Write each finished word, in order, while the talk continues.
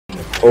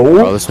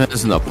Bro, this man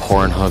is in the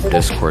Pornhub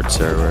Discord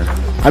server.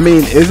 I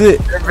mean, is it?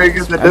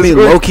 I mean,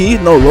 low key.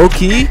 No, low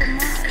key.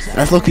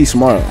 That's low key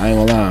smart. I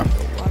ain't gonna lie.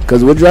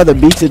 Cause would you rather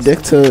beat your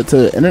dick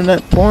to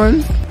internet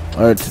porn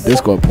or to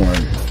Discord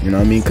porn? You know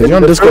what I mean? Cause you're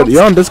on Discord.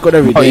 You're on Discord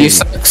every day.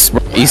 E-sex,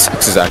 bro.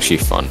 E-sex is actually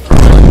fun.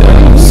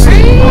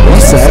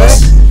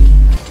 E-sex?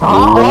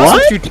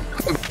 What?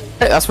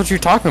 That's what you're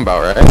talking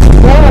about, right?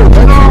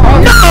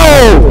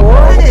 No!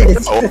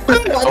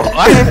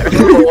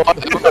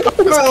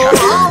 Oh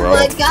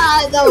my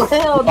god, no,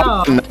 hell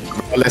no.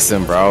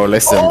 Listen, bro.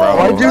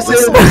 Why'd you say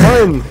it's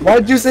fun?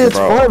 Why'd you say it's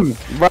fun?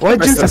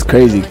 Why'd you? That's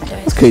crazy.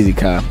 That's crazy,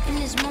 Kyle.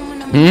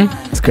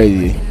 It's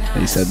crazy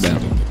that you said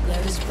that.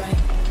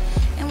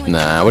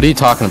 Nah, what are you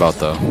talking about,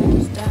 though?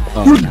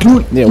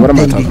 Yeah, what am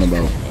I talking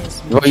about?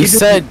 Well, you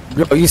said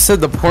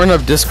the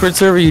Pornhub Discord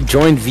server. You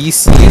joined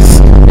VCs.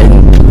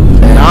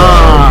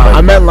 Nah,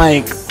 I meant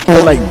like,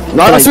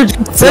 that's what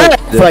you said.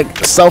 For like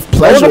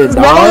self-pleasure, dog.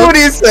 That's what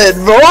he said,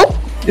 bro.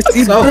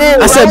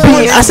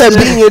 I said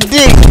beating your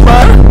dick,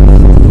 bro.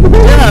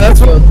 Yeah,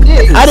 that's what.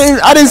 I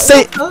didn't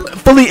say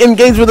fully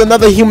engage with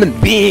another human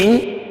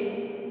being.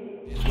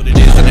 What it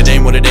is, and it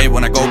ain't what it ain't.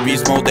 When I go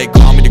beast mode, they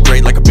call me the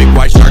great, like a big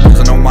white shark. 'Cause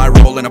I know my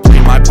role and I play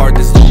my part.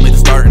 This is only